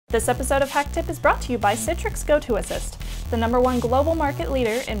This episode of HakTip is brought to you by Citrix GoToAssist, the #1 global market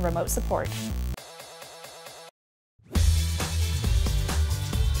leader in remote support.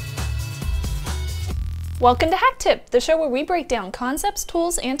 Welcome to HakTip, the show where we break down concepts,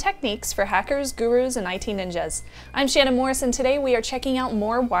 tools, and techniques for hackers, gurus, and IT ninjas. I'm Shannon Morris, and today we are checking out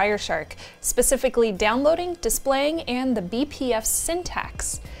more Wireshark, specifically downloading, displaying, and the Bpf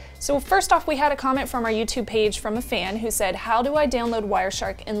syntax. So first off, we had a comment from our YouTube page from a fan who said, how do I download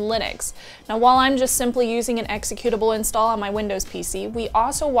Wireshark in Linux? Now, while I'm just simply using an executable install on my Windows PC, we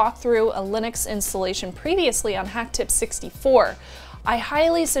also walked through a Linux installation previously on HakTip 64. I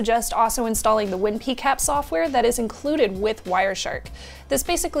highly suggest also installing the WinPCAP software that is included with Wireshark. This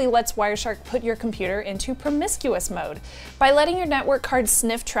basically lets Wireshark put your computer into promiscuous mode. By letting your network card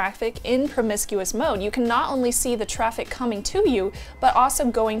sniff traffic in promiscuous mode, you can not only see the traffic coming to you, but also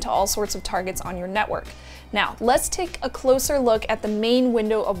going to all sorts of targets on your network. Now, let's take a closer look at the main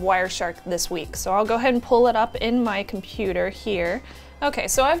window of Wireshark this week. So I'll go ahead and pull it up in my computer here. Okay,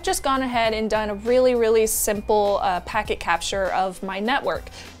 so I've just gone ahead and done a really simple packet capture of my network.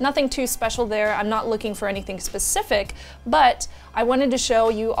 Nothing too special there. I'm not looking for anything specific, but I wanted to show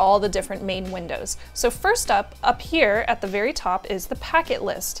you all the different main windows. So first up here at the very top is the packet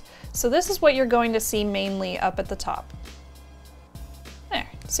list. So this is what you're going to see mainly up at the top. There,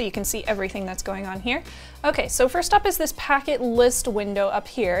 so you can see everything that's going on here. Okay, so first up is this packet list window up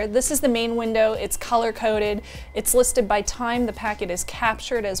here. This is the main window. It's color-coded. It's listed by time the packet is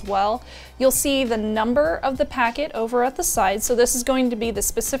captured as well. You'll see the number of the packet over at the side. So this is going to be the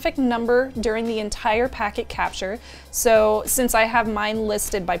specific number during the entire packet capture. So since I have mine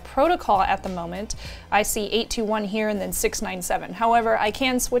listed by protocol at the moment, I see 821 here and then 697. However, I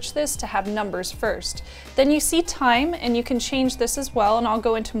can switch this to have numbers first. Then you see time, and you can change this as well, and I'll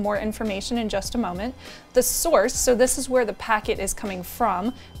go into more information in just a moment. The source, so this is where the packet is coming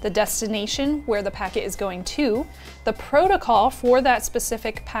from, the destination, where the packet is going to, the protocol for that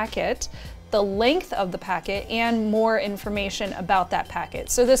specific packet, the length of the packet, and more information about that packet.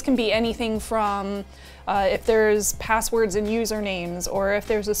 So this can be anything from if there's passwords and usernames, or if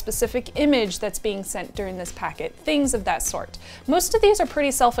there's a specific image that's being sent during this packet, things of that sort. Most of these are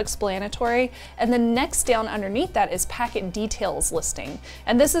pretty self-explanatory, and the next down underneath that is packet details listing.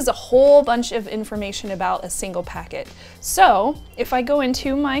 And this is a whole bunch of information about a single packet. So if I go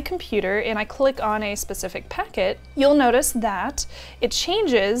into my computer and I click on a specific packet, you'll notice that it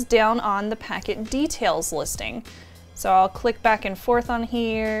changes down on the packet details listing. So I'll click back and forth on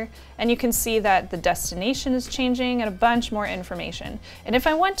here, and you can see that the destination is changing and a bunch more information. And if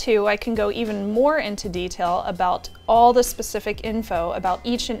I want to, I can go even more into detail about all the specific info about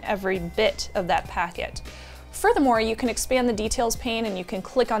each and every bit of that packet. Furthermore, you can expand the details pane, and you can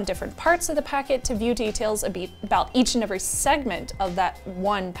click on different parts of the packet to view details about each and every segment of that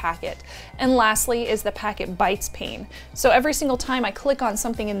one packet. And lastly is the Packet Bytes pane. So every single time I click on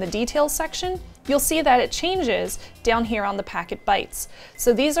something in the details section, you'll see that it changes down here on the Packet Bytes.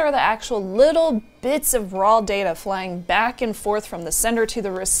 So these are the actual little bits of raw data flying back and forth from the sender to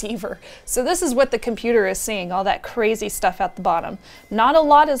the receiver. So this is what the computer is seeing, all that crazy stuff at the bottom. Not a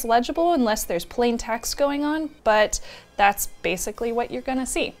lot is legible unless there's plain text going on, but that's basically what you're gonna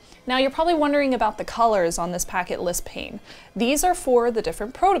see. Now you're probably wondering about the colors on this packet list pane. These are for the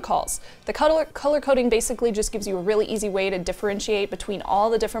different protocols. The color coding basically just gives you a really easy way to differentiate between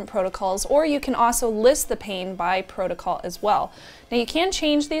all the different protocols, or you can also list the pane by protocol as well. Now you can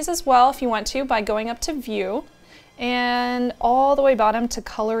change these as well if you want to by going up to View and all the way bottom to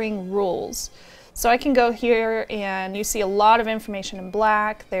Coloring Rules. So I can go here and you see a lot of information in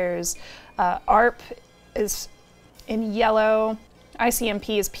black. There's ARP is in yellow,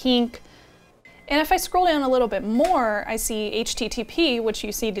 ICMP is pink, and if I scroll down a little bit more, I see HTTP, which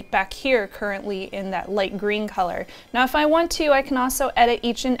you see back here currently in that light green color. Now if I want to, I can also edit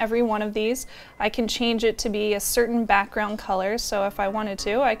each and every one of these. I can change it to be a certain background color, so if I wanted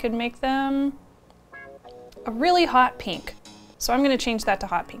to, I could make them a really hot pink. So I'm going to change that to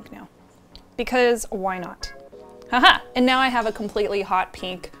hot pink now, because why not? Haha! And now I have a completely hot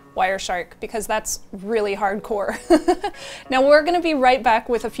pink Wireshark, because that's really hardcore. Now we're going to be right back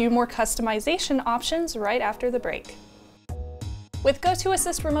with a few more customization options right after the break. With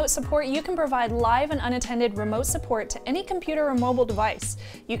GoToAssist remote support, you can provide live and unattended remote support to any computer or mobile device.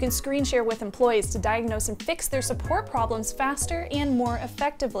 You can screen share with employees to diagnose and fix their support problems faster and more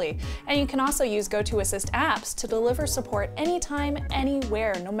effectively. And you can also use GoToAssist apps to deliver support anytime,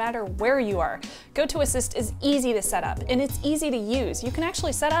 anywhere, no matter where you are. GoToAssist is easy to set up, and it's easy to use. You can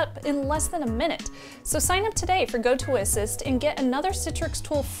actually set up in less than a minute. So sign up today for GoToAssist and get another Citrix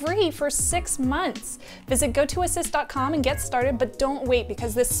tool free for 6 months. Visit gotoassist.com and get started, but but don't wait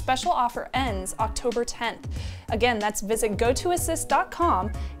because this special offer ends October 10th. Again, that's visit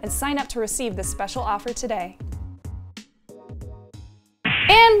gotoassist.com and sign up to receive this special offer today.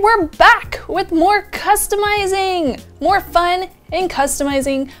 And we're back with more customizing! More fun and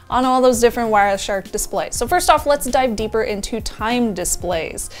customizing on all those different Wireshark displays. So first off, let's dive deeper into time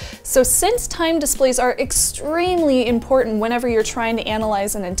displays. So since time displays are extremely important whenever you're trying to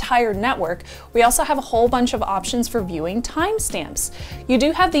analyze an entire network, we also have a whole bunch of options for viewing timestamps. You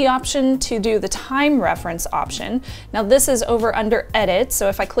do have the option to do the time reference option. Now this is over under edit. So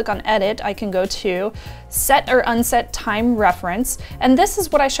if I click on edit, I can go to set or unset time reference. And this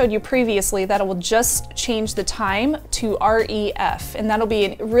is what I showed you previously, that it will just change the time to REF, and that'll be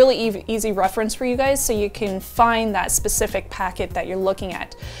a really easy reference for you guys so you can find that specific packet that you're looking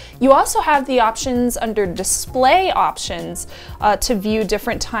at. You also have the options under display options to view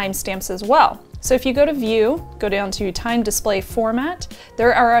different timestamps as well. So if you go to view, go down to time display format,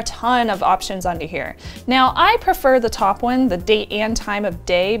 there are a ton of options under here. Now I prefer the top one, the date and time of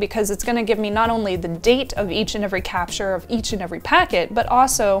day, because it's going to give me not only the date of each and every capture of each and every packet, but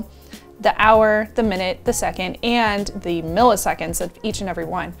also the hour, the minute, the second, and the milliseconds of each and every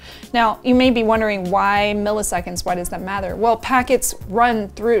one. Now, you may be wondering why milliseconds, why does that matter? Well, packets run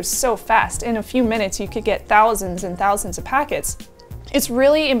through so fast. In a few minutes, you could get thousands and thousands of packets. It's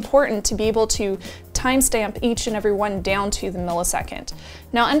really important to be able to timestamp each and every one down to the millisecond.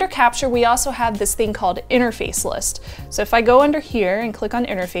 Now under capture, we also have this thing called interface list. So if I go under here and click on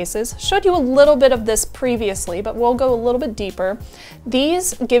interfaces, showed you a little bit of this previously, but we'll go a little bit deeper.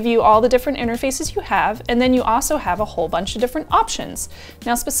 These give you all the different interfaces you have, and then you also have a whole bunch of different options.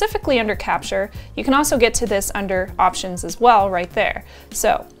 Now specifically under capture, you can also get to this under options as well right there.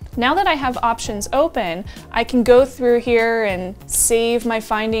 So now that I have options open, I can go through here and save my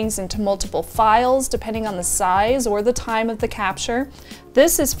findings into multiple files depending on the size or the time of the capture.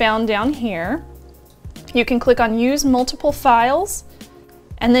 This is found down here. You can click on Use Multiple Files,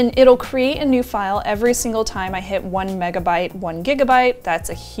 and then it'll create a new file every single time I hit 1 megabyte, 1 gigabyte, that's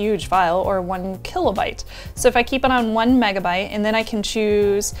a huge file, or 1 kilobyte. So if I keep it on 1 megabyte, and then I can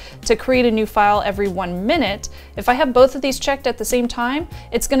choose to create a new file every 1 minute, if I have both of these checked at the same time,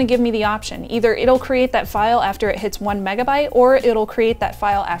 it's gonna give me the option. Either it'll create that file after it hits 1 megabyte, or it'll create that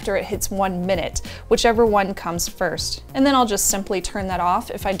file after it hits 1 minute, whichever one comes first. And then I'll just simply turn that off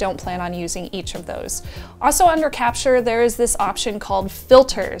if I don't plan on using each of those. Also under capture, there is this option called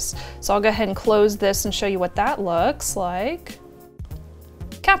filters. So I'll go ahead and close this and show you what that looks like.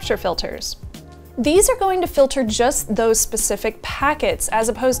 Capture filters. These are going to filter just those specific packets as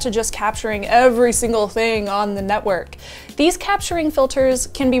opposed to just capturing every single thing on the network. These capturing filters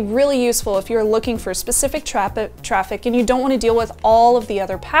can be really useful if you're looking for specific traffic and you don't want to deal with all of the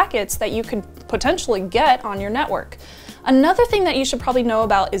other packets that you could potentially get on your network. Another thing that you should probably know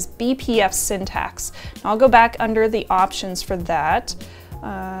about is Bpf Syntax. Now I'll go back under the options for that.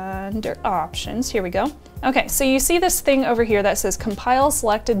 Under options, here we go. Okay, so you see this thing over here that says compile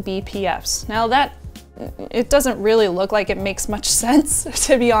selected BPFs. Now that, it doesn't really look like it makes much sense,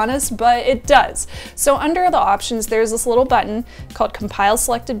 to be honest, but it does. So under the options, there's this little button called compile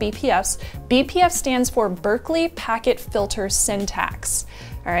selected BPFs. BPF stands for Berkeley Packet Filter Syntax.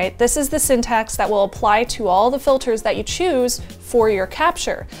 All right, this is the syntax that will apply to all the filters that you choose for your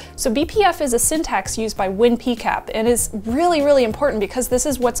capture. So BPF is a syntax used by WinPCAP and is really, really important because this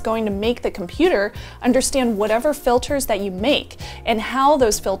is what's going to make the computer understand whatever filters that you make and how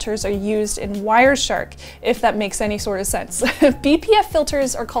those filters are used in Wireshark, if that makes any sort of sense. BPF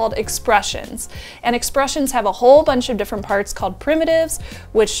filters are called expressions, and expressions have a whole bunch of different parts called primitives,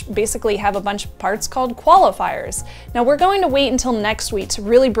 which basically have a bunch of parts called qualifiers. Now we're going to wait until next week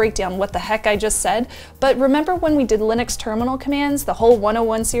to really break down what the heck I just said, but remember when we did Linux terminal commands, the whole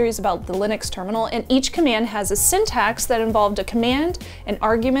 101 series about the Linux terminal, and each command has a syntax that involved a command, an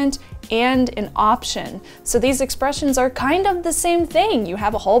argument, and an option. So these expressions are kind of the same thing. You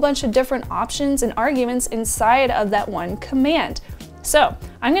have a whole bunch of different options and arguments inside of that one command. So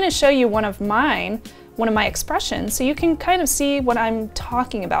I'm going to show you one of my expressions so you can kind of see what I'm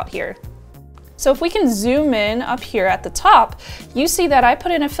talking about here. So if we can zoom in up here at the top, you see that I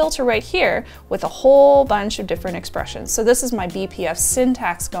put in a filter right here with a whole bunch of different expressions. So this is my Bpf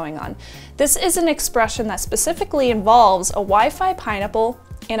syntax going on. This is an expression that specifically involves a Wi-Fi pineapple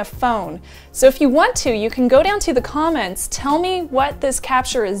and a phone. So if you want to, you can go down to the comments, tell me what this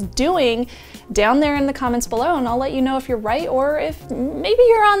capture is doing, down there in the comments below, and I'll let you know if you're right or if maybe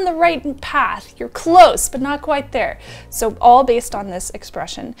you're on the right path. You're close, but not quite there. So all based on this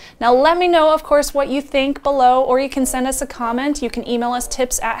expression. Now let me know, of course, what you think below, or you can send us a comment. You can email us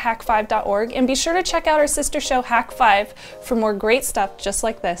tips@hack5.org, and be sure to check out our sister show Hack 5 for more great stuff just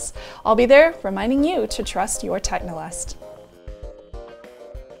like this. I'll be there reminding you to trust your Technolust.